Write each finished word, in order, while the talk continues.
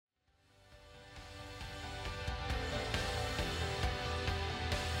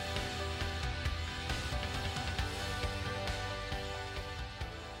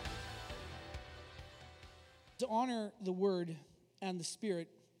honor the Word and the Spirit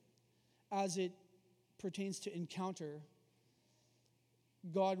as it pertains to encounter,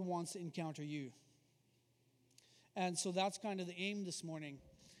 God wants to encounter you. And so that's kind of the aim this morning.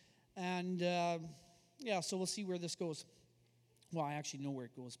 And so we'll see where this goes. Well, I actually know where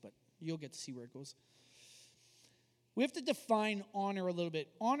it goes, but you'll get to see where it goes. We have to define honor a little bit.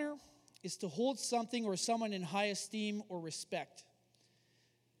 Honor is to hold something or someone in high esteem or respect.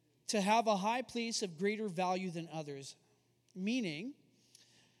 To have a high place of greater value than others. Meaning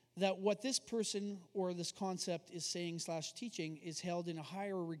that what this person or this concept is saying / teaching is held in a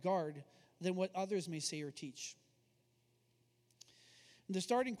higher regard than what others may say or teach. And the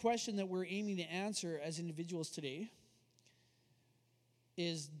starting question that we're aiming to answer as individuals today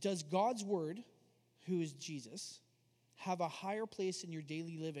is, does God's Word, who is Jesus, have a higher place in your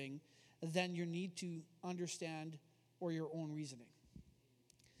daily living than your need to understand or your own reasoning?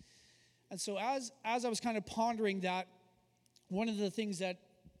 And so as I was kind of pondering that, one of the things that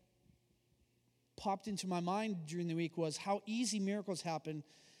popped into my mind during the week was how easy miracles happen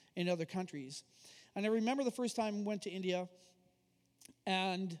in other countries. And I remember the first time I went to India,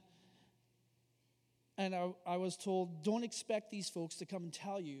 and I was told, don't expect these folks to come and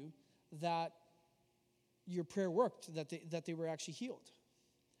tell you that your prayer worked, that they were actually healed.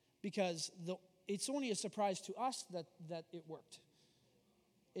 Because it's only a surprise to us that it worked.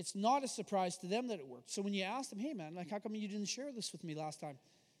 It's not a surprise to them that it worked. So when you ask them, hey man, like how come you didn't share this with me last time?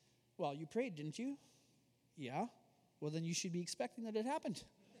 Well, you prayed, didn't you? Yeah. Well, then you should be expecting that it happened.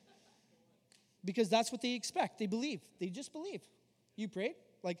 Because that's what they expect. They believe. They just believe. You prayed,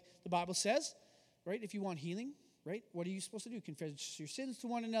 like the Bible says, right? If you want healing, right? What are you supposed to do? Confess your sins to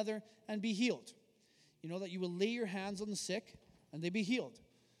one another and be healed. You know that you will lay your hands on the sick and they be healed.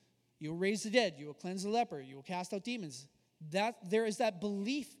 You will raise the dead. You will cleanse the leper. You will cast out demons. That there is that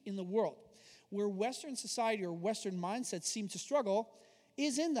belief in the world. Where Western society or Western mindsets seem to struggle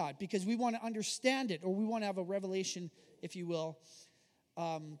is in that, because we want to understand it, or we want to have a revelation, if you will,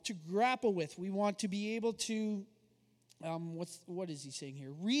 to grapple with. We want to be able to, what is he saying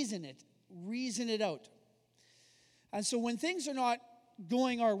here? Reason it out. And so when things are not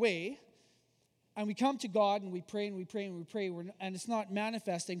going our way, and we come to God and we pray and we pray and we pray, and it's not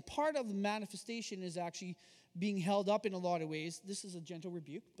manifesting, part of the manifestation is actually being held up in a lot of ways. This is a gentle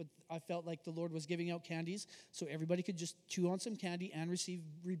rebuke, but I felt like the Lord was giving out candies so everybody could just chew on some candy and receive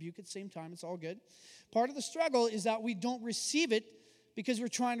rebuke at the same time. It's all good. Part of the struggle is that we don't receive it because we're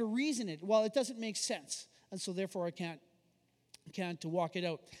trying to reason it. Well, it doesn't make sense, and so therefore I can't walk it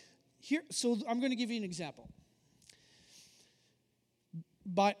out. Here, so I'm going to give you an example.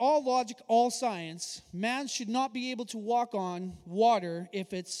 By all logic, all science, man should not be able to walk on water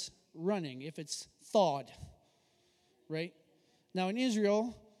if it's running, if it's thawed. Right? Now in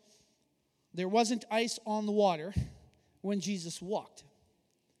Israel, there wasn't ice on the water when Jesus walked.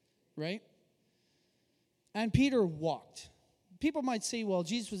 Right? And Peter walked. People might say, well,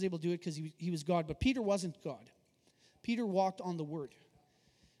 Jesus was able to do it because he was God, but Peter wasn't God. Peter walked on the Word.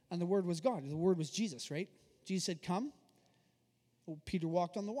 And the Word was God. The Word was Jesus, right? Jesus said, come. Peter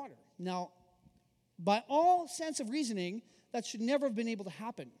walked on the water. Now, by all sense of reasoning, that should never have been able to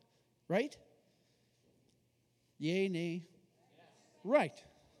happen. Right? Yay, nay? Yes. Right.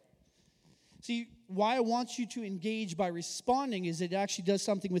 See, why I want you to engage by responding is it actually does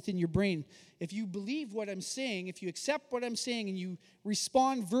something within your brain. If you believe what I'm saying, if you accept what I'm saying and you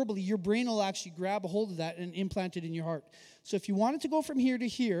respond verbally, your brain will actually grab a hold of that and implant it in your heart. So if you want it to go from here to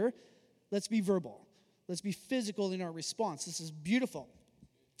here, let's be verbal. Let's be physical in our response. This is beautiful.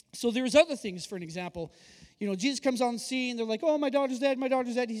 So there's other things, for an example. You know, Jesus comes on the scene. They're like, oh, my daughter's dead. My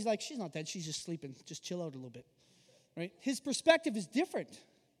daughter's dead. He's like, she's not dead. She's just sleeping. Just chill out a little bit. Right? His perspective is different.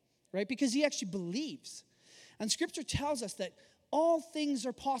 Right? Because he actually believes. And Scripture tells us that all things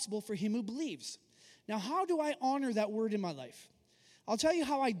are possible for him who believes. Now, how do I honor that word in my life? I'll tell you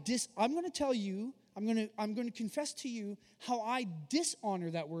how I'm going to confess to you how I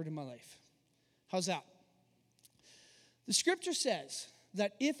dishonor that word in my life. How's that? The Scripture says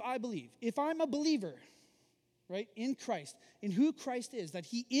that if I believe, if I'm a believer, right, in Christ, in who Christ is, that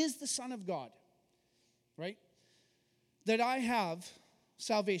he is the Son of God, right, that I have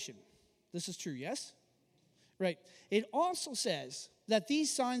salvation. This is true, yes? Right. It also says that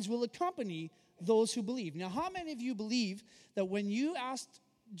these signs will accompany those who believe. Now, how many of you believe that when you asked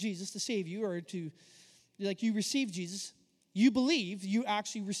Jesus to save you, or to, like, you received Jesus, you believe you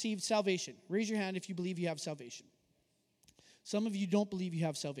actually received salvation? Raise your hand if you believe you have salvation. Some of you don't believe you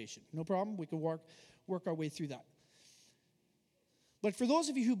have salvation. No problem. We can work our way through that. But for those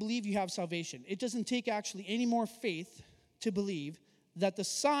of you who believe you have salvation, it doesn't take actually any more faith to believe that the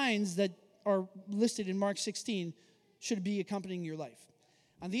signs that are listed in Mark 16 should be accompanying your life.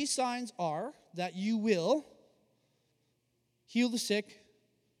 And these signs are that you will heal the sick,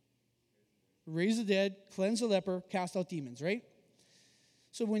 raise the dead, cleanse the leper, cast out demons, right?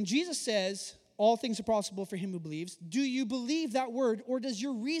 So when Jesus says all things are possible for him who believes, do you believe that word, or does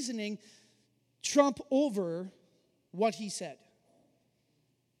your reasoning trump over what he said?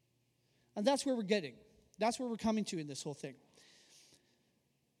 And that's where we're getting. That's where we're coming to in this whole thing.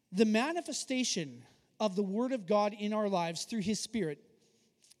 The manifestation of the Word of God in our lives through His Spirit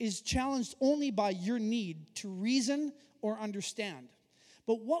is challenged only by your need to reason or understand.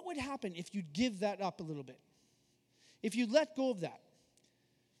 But what would happen if you give that up a little bit? If you let go of that?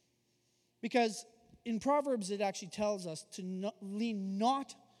 Because in Proverbs, it actually tells us to lean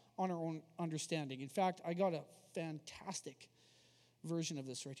not on our own understanding. In fact, I got a fantastic version of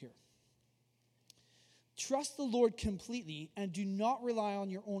this right here. Trust the Lord completely and do not rely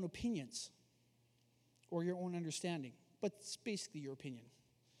on your own opinions or your own understanding, but it's basically your opinion.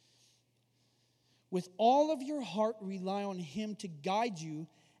 With all of your heart, rely on Him to guide you,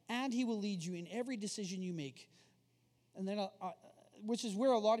 and He will lead you in every decision you make. And then, which is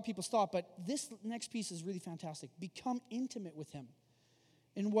where a lot of people stop, but this next piece is really fantastic. Become intimate with Him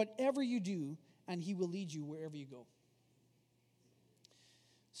in whatever you do, and He will lead you wherever you go.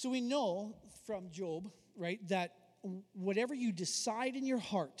 So we know from Job, right, that whatever you decide in your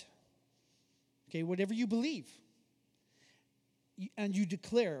heart, okay, whatever you believe and you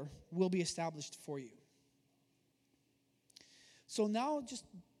declare will be established for you. So now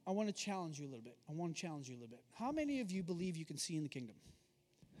I want to challenge you a little bit. How many of you believe you can see in the kingdom?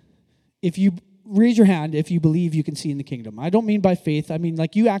 If you raise your hand if you believe you can see in the kingdom. I don't mean by faith. I mean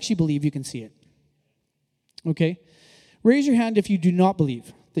like you actually believe you can see it. Okay? Raise your hand if you do not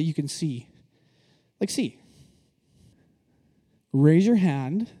believe that you can see. Like see. Raise your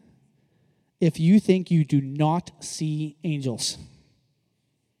hand if you think you do not see angels.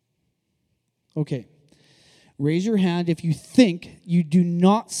 Okay. Raise your hand if you think you do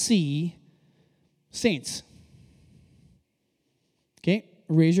not see saints. Okay.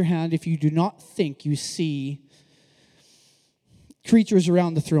 Raise your hand if you do not think you see creatures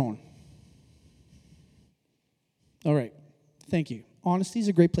around the throne. All right. Thank you. Honesty is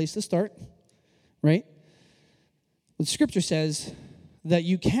a great place to start, right? The scripture says that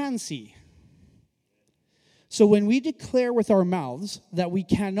you can see. So when we declare with our mouths that we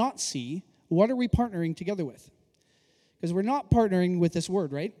cannot see, what are we partnering together with? Because we're not partnering with this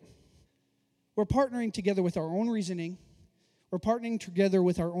word, right? We're partnering together with our own reasoning. We're partnering together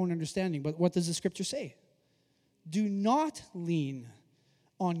with our own understanding. But what does the scripture say? Do not lean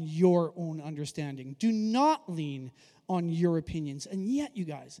on your own understanding. Do not lean on your opinions. And yet, you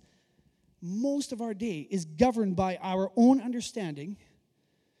guys, most of our day is governed by our own understanding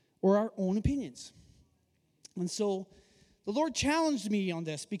or our own opinions. And so the Lord challenged me on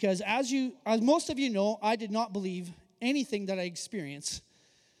this because as most of you know, I did not believe anything that I experienced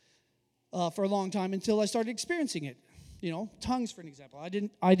for a long time until I started experiencing it. You know, tongues, for an example.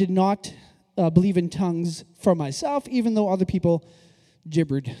 I did not believe in tongues for myself, even though other people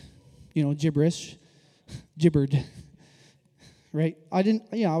gibbered, gibberish, gibbered, right? I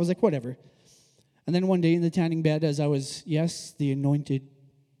was like, whatever. And then one day in the tanning bed, the anointed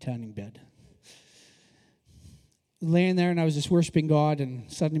tanning bed, laying there, and I was just worshiping God,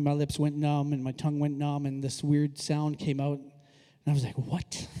 and suddenly my lips went numb, and my tongue went numb, and this weird sound came out, and I was like,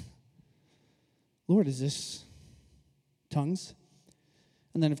 what? Lord, is this tongues?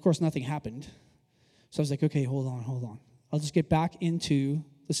 And then, of course, nothing happened. So I was like, okay, hold on. I'll just get back into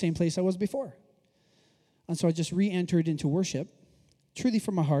the same place I was before. And so I just re-entered into worship, truly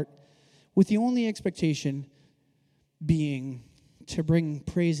from my heart, with the only expectation being to bring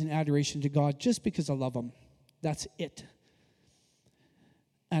praise and adoration to God just because I love Him. That's it.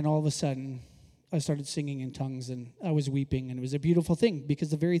 And all of a sudden, I started singing in tongues, and I was weeping, and it was a beautiful thing because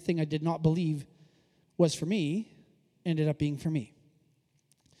the very thing I did not believe was for me ended up being for me.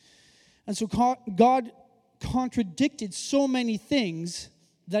 And so God contradicted so many things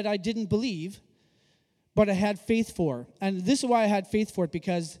that I didn't believe, but I had faith for. And this is why I had faith for it,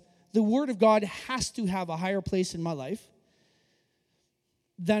 because the Word of God has to have a higher place in my life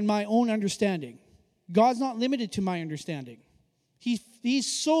than my own understanding. God's not limited to my understanding. He's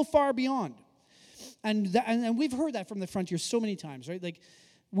so far beyond. And we've heard that from the frontier so many times, right? Like,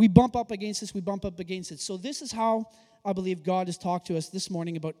 we bump up against this, So this is how I believe God has talked to us this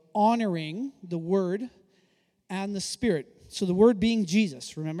morning about honoring the Word and the Spirit. So the Word being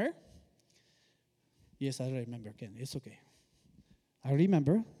Jesus, remember? Yes, I remember again. It's okay. I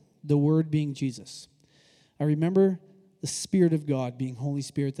remember the Word being Jesus. I remember the Spirit of God being Holy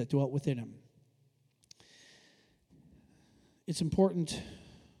Spirit that dwelt within Him. it's important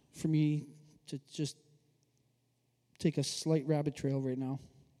for me to just take a slight rabbit trail right now.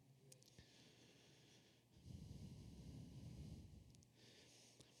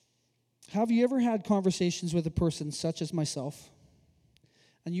 Have you ever had conversations with a person such as myself,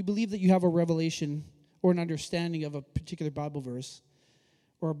 and you believe that you have a revelation or an understanding of a particular Bible verse,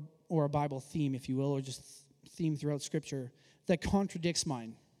 or a Bible theme, if you will, or just theme throughout Scripture, that contradicts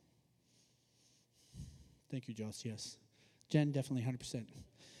mine? Thank you, Joss, yes. Jen, definitely 100%.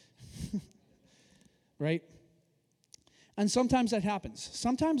 Right? And sometimes that happens.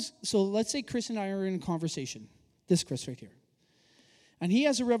 Sometimes, so let's say Chris and I are in a conversation. This Chris right here. And he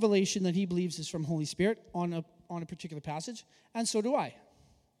has a revelation that he believes is from Holy Spirit on a particular passage, and so do I.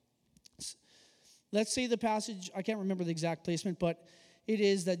 Let's say the passage, I can't remember the exact placement, but it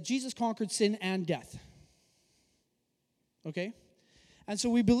is that Jesus conquered sin and death. Okay? And so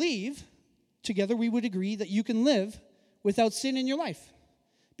we believe, together we would agree, that you can live without sin in your life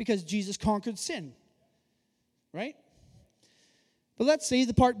because Jesus conquered sin. Right? But let's say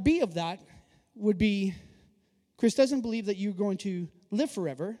the part B of that would be, Chris doesn't believe that you're going to live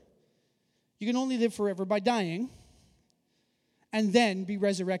forever. You can only live forever by dying and then be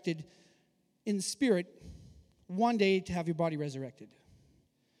resurrected in the spirit one day to have your body resurrected.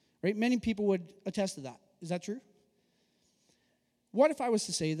 Right? Many people would attest to that. Is that true? What if I was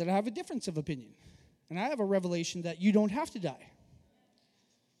to say that I have a difference of opinion and I have a revelation that you don't have to die?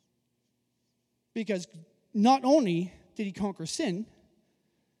 Because not only did he conquer sin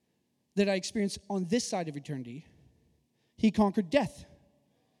that I experienced on this side of eternity, he conquered death.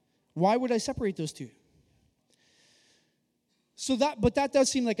 Why would I separate those two? But that does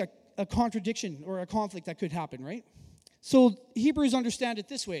seem like a contradiction or a conflict that could happen, right? So Hebrews understand it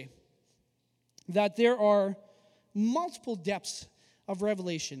this way, that there are multiple depths of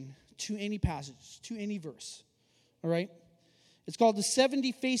revelation to any passage, to any verse, all right? It's called the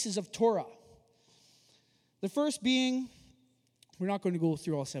 70 faces of Torah. The first being, we're not going to go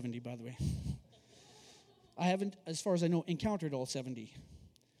through all 70, by the way. I haven't, as far as I know, encountered all 70.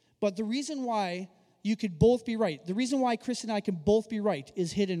 But the reason why you could both be right, the reason why Chris and I can both be right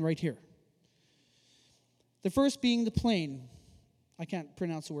is hidden right here. The first being the plain. I can't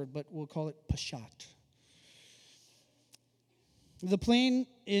pronounce the word, but we'll call it Peshat. The plain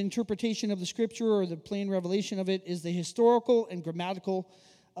interpretation of the Scripture, or the plain revelation of it, is the historical and grammatical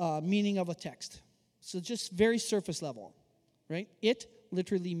meaning of a text. So just very surface level, right? It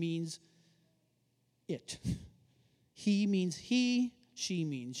literally means it. He means he, she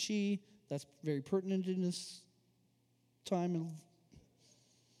means she. That's very pertinent in this time of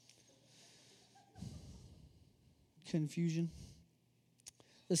confusion.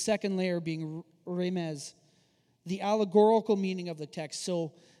 The second layer being remez, the allegorical meaning of the text.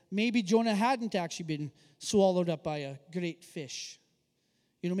 So maybe Jonah hadn't actually been swallowed up by a great fish.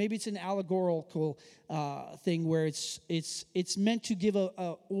 You know, maybe it's an allegorical thing where it's meant to give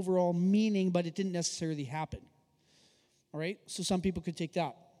a overall meaning, but it didn't necessarily happen. All right? So some people could take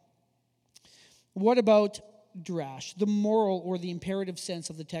that. What about drash, the moral or the imperative sense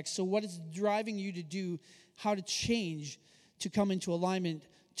of the text? So what is driving you to do, how to change, to come into alignment,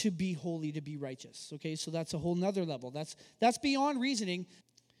 to be holy, to be righteous. Okay, so that's a whole nother level. That's beyond reasoning.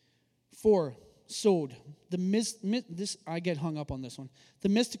 4, sod. This I get hung up on this one. The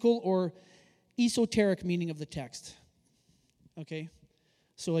mystical or esoteric meaning of the text. Okay,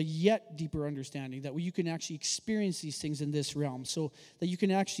 so a yet deeper understanding that you can actually experience these things in this realm, so that you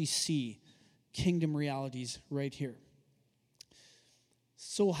can actually see kingdom realities right here.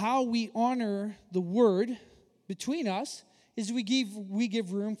 So how we honor the word between us is we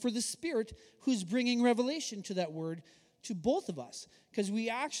give room for the Spirit who's bringing revelation to that word to both of us, because we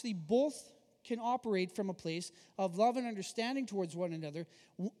actually both can operate from a place of love and understanding towards one another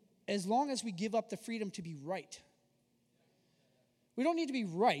as long as we give up the freedom to be right. We don't need to be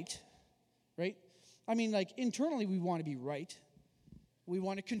right? I mean, like, internally we want to be right. We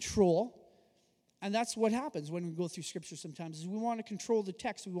want to control. And that's what happens when we go through Scripture sometimes, is we want to control the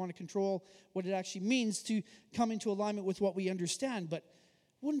text. We want to control what it actually means to come into alignment with what we understand. But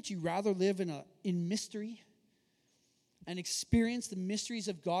wouldn't you rather live in mystery and experience the mysteries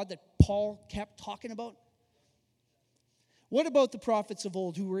of God that Paul kept talking about? What about the prophets of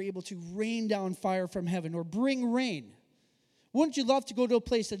old who were able to rain down fire from heaven or bring rain? Wouldn't you love to go to a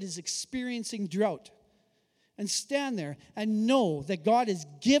place that is experiencing drought and stand there and know that God has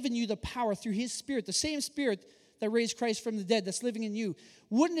given you the power through His Spirit, the same Spirit that raised Christ from the dead that's living in you?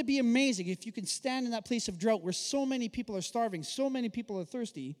 Wouldn't it be amazing if you can stand in that place of drought where so many people are starving, so many people are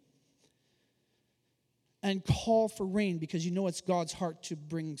thirsty, and call for rain because you know it's God's heart to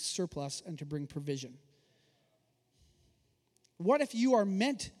bring surplus and to bring provision? What if you are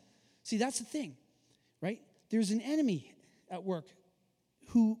meant? See, that's the thing, right? There's an enemy at work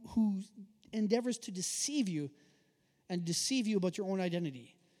who endeavors to deceive you and deceive you about your own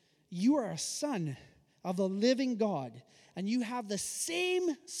identity. You are a son of the living God, and you have the same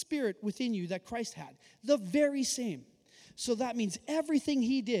spirit within you that Christ had, the very same. So that means everything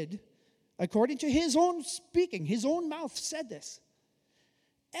he did, according to his own speaking, his own mouth said this.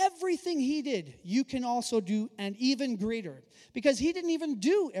 Everything he did, you can also do, and even greater. Because he didn't even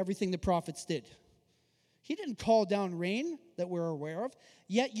do everything the prophets did. He didn't call down rain that we're aware of,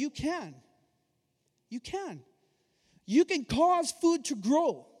 yet you can. You can. You can cause food to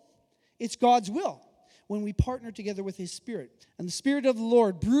grow. It's God's will when we partner together with his Spirit. And the Spirit of the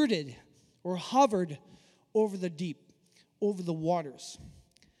Lord brooded or hovered over the deep, over the waters.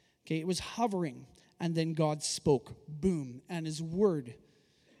 Okay, it was hovering, and then God spoke. Boom. And his word.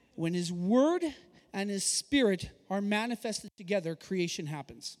 When his word and his Spirit are manifested together, creation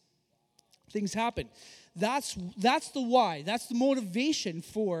happens. Things happen. That's the why. That's the motivation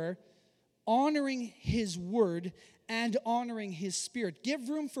for honoring his word and honoring his Spirit. Give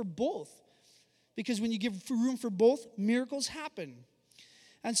room for both. Because when you give room for both, miracles happen.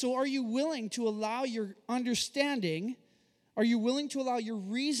 And so are you willing to allow your understanding, are you willing to allow your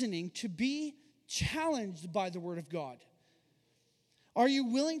reasoning to be challenged by the word of God? Are you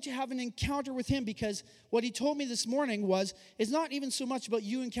willing to have an encounter with him? Because what he told me this morning was, it's not even so much about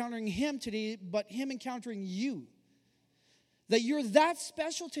you encountering him today, but him encountering you. That you're that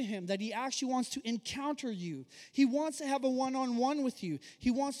special to him that he actually wants to encounter you. He wants to have a one-on-one with you.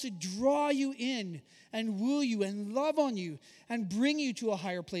 He wants to draw you in and woo you and love on you and bring you to a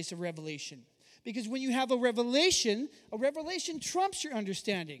higher place of revelation. Because when you have a revelation trumps your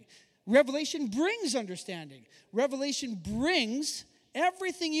understanding. Revelation brings understanding. Revelation brings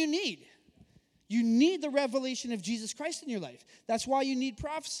everything you need. You need the revelation of Jesus Christ in your life. That's why you need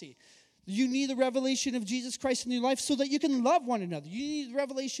prophecy. You need the revelation of Jesus Christ in your life so that you can love one another. You need the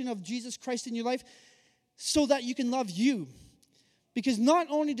revelation of Jesus Christ in your life so that you can love you. Because not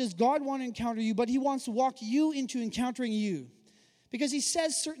only does God want to encounter you, but he wants to walk you into encountering you. Because he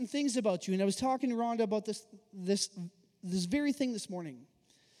says certain things about you. And I was talking to Rhonda about this very thing this morning.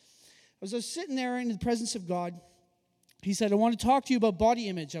 As I was sitting there in the presence of God, he said, I want to talk to you about body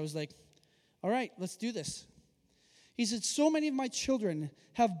image. I was like, all right, let's do this. He said, so many of my children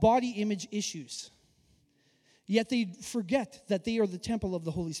have body image issues, yet they forget that they are the temple of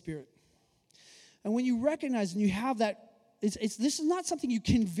the Holy Spirit. And when you recognize and you have that, this is not something you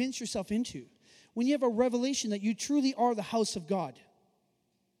convince yourself into. When you have a revelation that you truly are the house of God,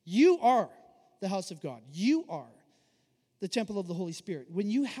 you are the house of God. You are the temple of the Holy Spirit. When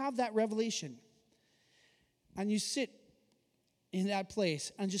you have that revelation and you sit in that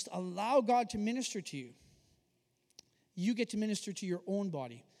place and just allow God to minister to you, you get to minister to your own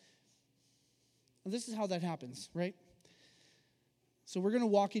body. And this is how that happens, right? So we're going to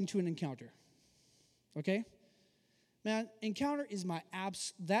walk into an encounter. Okay? Man, encounter is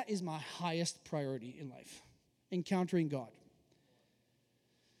that is my highest priority in life. Encountering God.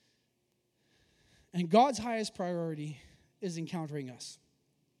 And God's highest priority is encountering us.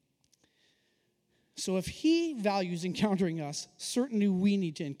 So if he values encountering us, certainly we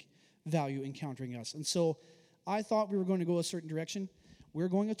need to value encountering us. And so I thought we were going to go a certain direction. We're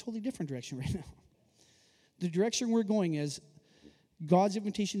going a totally different direction right now. The direction we're going is God's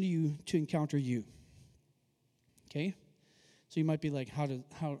invitation to you to encounter you. Okay? So you might be like, how do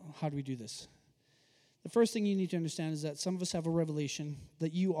we do this? The first thing you need to understand is that some of us have a revelation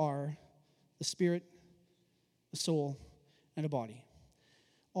that you are the spirit, a soul, and a body.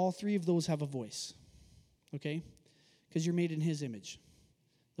 All three of those have a voice. Okay? Because you're made in his image.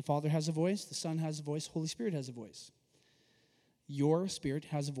 The Father has a voice, the Son has a voice, Holy Spirit has a voice. Your spirit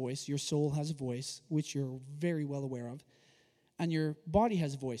has a voice, your soul has a voice, which you're very well aware of, and your body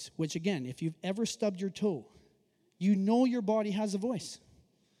has a voice, which again, if you've ever stubbed your toe, you know your body has a voice.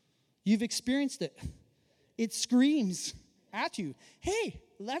 You've experienced it. It screams at you, hey,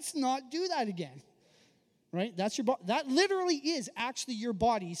 let's not do that again. Right? That's your that literally is actually your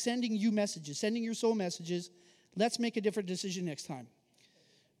body sending you messages, sending your soul messages. Let's make a different decision next time.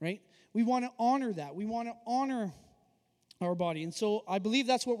 Right? We want to honor that. We want to honor our body. And so I believe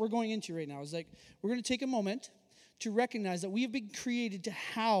that's what we're going into right now. Is like we're going to take a moment to recognize that we have been created to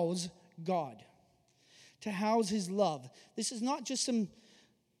house God, to house his love. This is not just some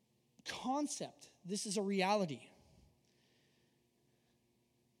concept. This is a reality.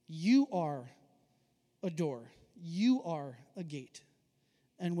 You are a door. You are a gate.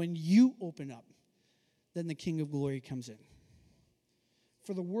 And when you open up, then the King of Glory comes in.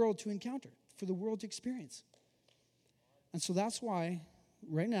 For the world to encounter, for the world to experience. And so that's why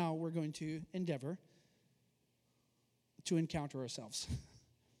right now we're going to endeavor to encounter ourselves.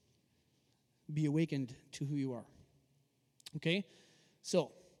 Be awakened to who you are. Okay?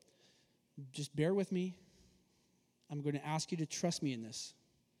 So, just bear with me. I'm going to ask you to trust me in this.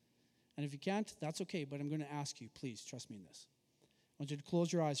 And if you can't, that's okay, but I'm going to ask you, please trust me in this. I want you to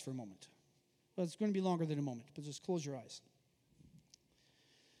close your eyes for a moment. Well, it's going to be longer than a moment, but just close your eyes.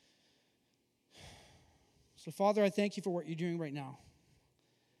 So, Father, I thank you for what you're doing right now.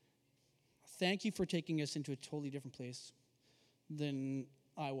 Thank you for taking us into a totally different place than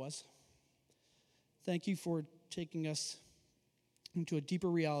I was. Thank you for taking us into a deeper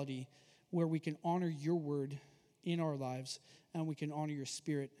reality where we can honor your word in our lives and we can honor your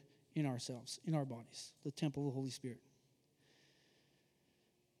spirit in ourselves, in our bodies, the temple of the Holy Spirit.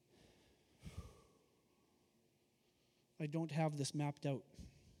 I don't have this mapped out.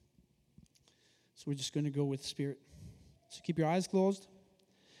 So we're just going to go with spirit. So keep your eyes closed.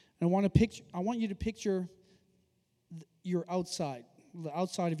 And I want you to picture your outside, the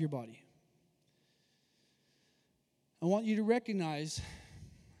outside of your body. I want you to recognize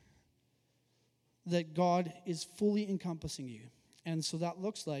that God is fully encompassing you. And so that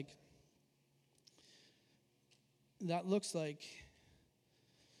looks like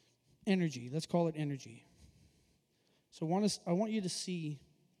energy. Let's call it energy. So I want you to see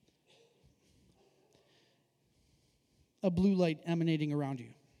a blue light emanating around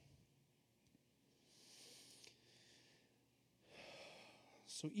you.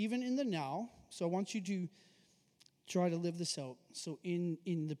 So even in the now, so I want you to try to live this out. So in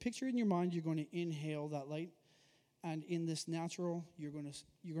the picture in your mind, you're going to inhale that light, and in this natural, you're going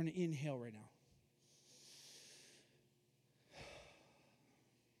to inhale right now.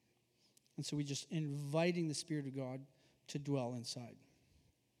 And so we're just inviting the Spirit of God to dwell inside.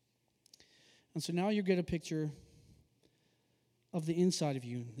 And so now you get a picture of the inside of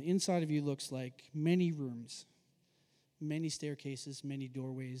you. The inside of you looks like many rooms, many staircases, many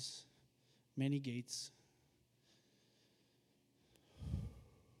doorways, many gates.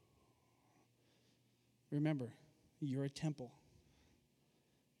 Remember, you're a temple.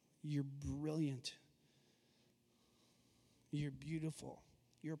 You're brilliant. You're beautiful.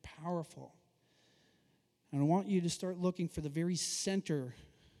 You're powerful. And I want you to start looking for the very center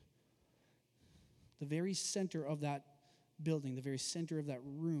of that building, the very center of that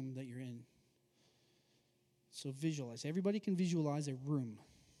room that you're in. So visualize. Everybody can visualize a room.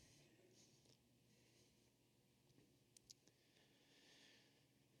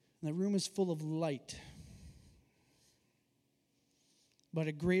 And that room is full of light. But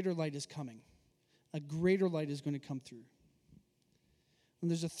a greater light is coming. A greater light is going to come through.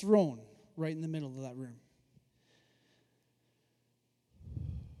 And there's a throne right in the middle of that room.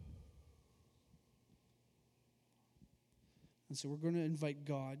 And so we're going to invite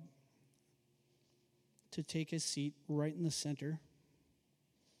God to take his seat right in the center.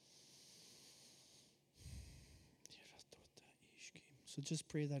 So just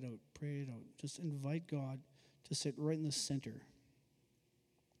pray that out. Pray it out. Just invite God to sit right in the center.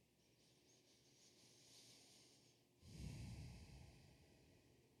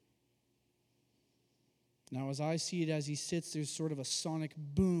 Now, as I see it, as he sits, there's sort of a sonic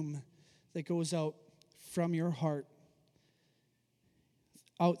boom that goes out from your heart,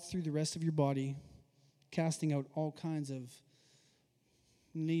 out through the rest of your body, casting out all kinds of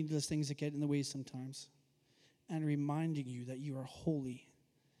needless things that get in the way sometimes, and reminding you that you are holy,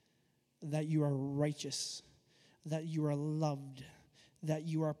 that you are righteous, that you are loved, that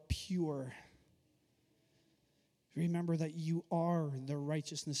you are pure. Remember that you are the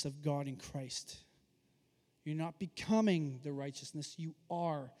righteousness of God in Christ. You're not becoming the righteousness. You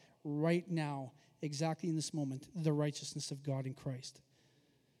are right now, exactly in this moment, the righteousness of God in Christ.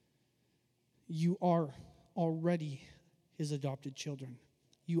 You are already his adopted children.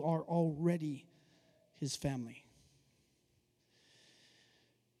 You are already his family.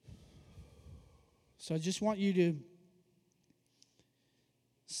 So I just want you to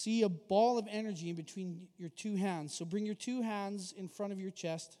see a ball of energy in between your two hands. So bring your two hands in front of your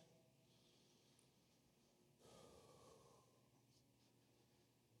chest.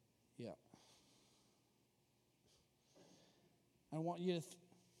 Yeah. I want you to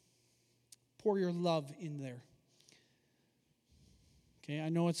pour your love in there. Okay, I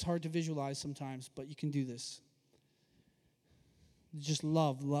know it's hard to visualize sometimes, but you can do this. Just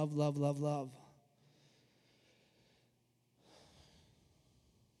love, love, love, love, love.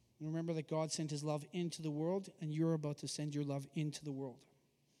 Remember that God sent his love into the world, and you're about to send your love into the world.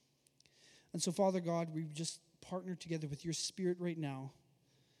 And so, Father God, we just partner together with your Spirit right now.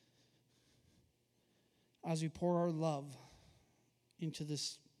 as we pour our love into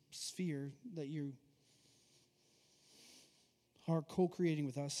this sphere that you are co-creating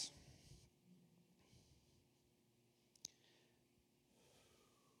with us.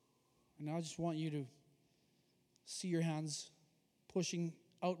 And now I just want you to see your hands pushing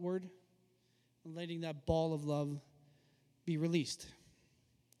outward and letting that ball of love be released.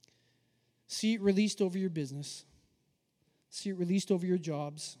 See it released over your business. See it released over your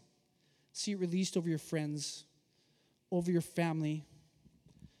jobs. See it released over your friends, over your family.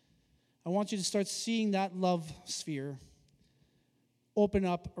 I want you to start seeing that love sphere open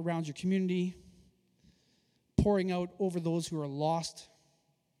up around your community, pouring out over those who are lost,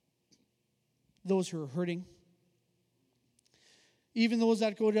 those who are hurting, even those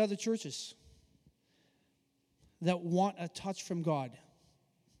that go to other churches that want a touch from God.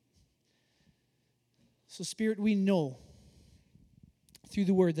 So, Spirit, we know through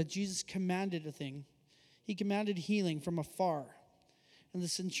the word that Jesus commanded a thing. He commanded healing from afar. And the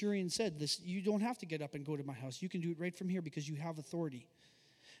centurion said, "This, you don't have to get up and go to my house. You can do it right from here because you have authority."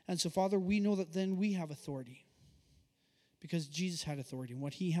 And so, Father, we know that then we have authority because Jesus had authority. And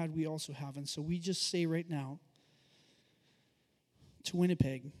what he had, we also have. And so we just say right now to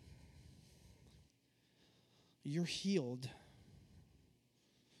Winnipeg, you're healed.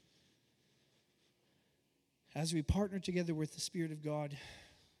 As we partner together with the Spirit of God,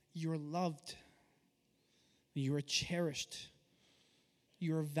 you're loved. You are cherished.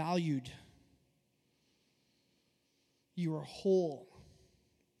 You are valued. You are whole.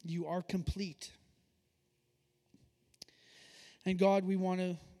 You are complete. And God, we want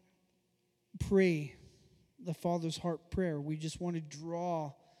to pray the Father's heart prayer. We just want to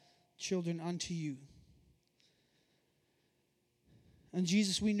draw children unto you. And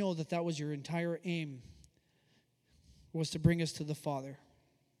Jesus, we know that that was your entire aim, was to bring us to the Father.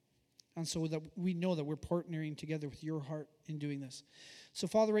 And so that we know that we're partnering together with your heart in doing this. So,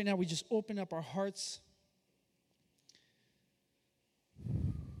 Father, right now we just open up our hearts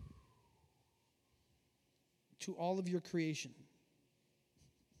to all of your creation.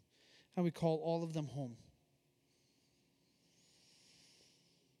 And we call all of them home.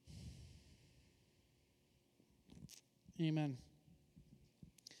 Amen.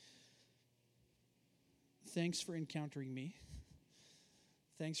 Thanks for encountering me.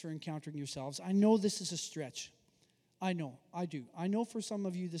 Thanks for encountering yourselves. I know this is a stretch. I know, I do. I know for some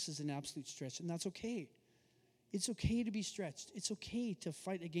of you this is an absolute stretch, and that's okay. It's okay to be stretched. It's okay to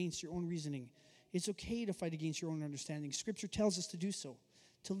fight against your own reasoning. It's okay to fight against your own understanding. Scripture tells us to do so,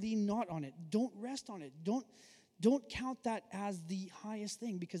 to lean not on it. Don't rest on it. Don't count that as the highest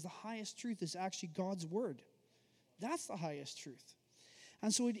thing, because the highest truth is actually God's word. That's the highest truth.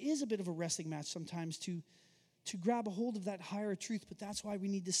 And so it is a bit of a wrestling match sometimes to grab a hold of that higher truth, but that's why we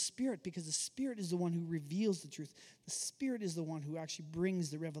need the Spirit, because the Spirit is the one who reveals the truth. The Spirit is the one who actually brings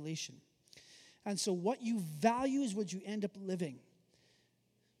the revelation. And so what you value is what you end up living.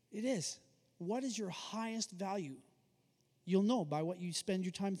 It is. What is your highest value? You'll know by what you spend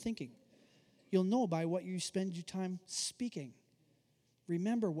your time thinking. You'll know by what you spend your time speaking.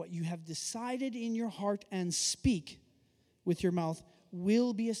 Remember, what you have decided in your heart and speak with your mouth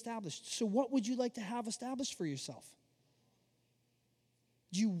will be established. So what would you like to have established for yourself?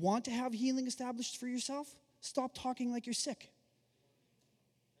 Do you want to have healing established for yourself? Stop talking like you're sick.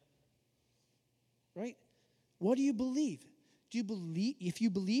 Right? What do you believe? Do you believe, if you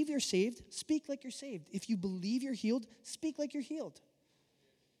believe you're saved, speak like you're saved. If you believe you're healed, speak like you're healed.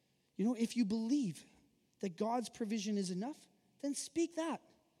 You know, if you believe that God's provision is enough, then speak that.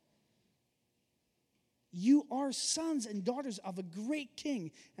 You are sons and daughters of a great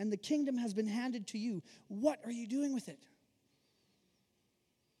king, and the kingdom has been handed to you. What are you doing with it?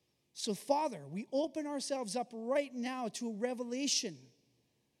 So, Father, we open ourselves up right now to a revelation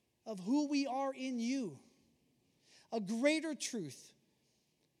of who we are in you. A greater truth.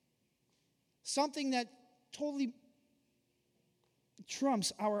 Something that totally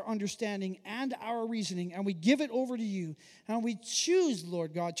trumps our understanding and our reasoning, and we give it over to you, and we choose,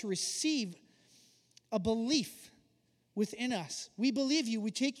 Lord God, to receive a belief within us. We believe you.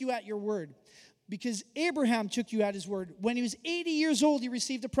 We take you at your word. Because Abraham took you at his word. When he was 80 years old, he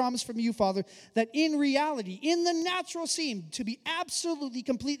received a promise from you, Father, that in reality, in the natural, seemed to be absolutely,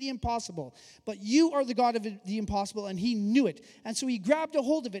 completely impossible. But you are the God of the impossible, and he knew it. And so he grabbed a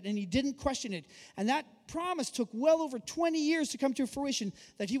hold of it, and he didn't question it. And that promise took well over 20 years to come to fruition,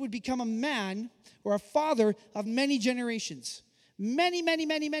 that he would become a man or a father of many generations. Many, many,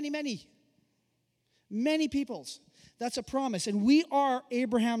 many, many, many. Many peoples. That's a promise. And we are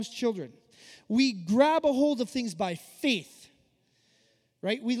Abraham's children. We grab a hold of things by faith,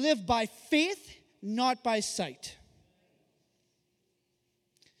 right? We live by faith not by sight.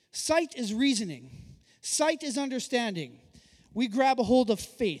 Sight is reasoning. Sight is understanding. We grab a hold of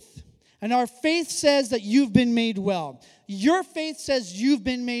faith. And our faith says that you've been made well. Your faith says you've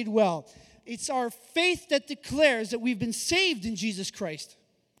been made well. It's our faith that declares that we've been saved in Jesus Christ.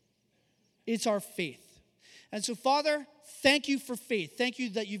 It's our faith. And so, Father, thank you for faith. Thank you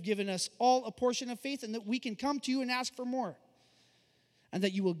that you've given us all a portion of faith and that we can come to you and ask for more. And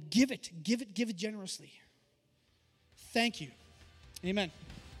that you will give it generously. Thank you. Amen.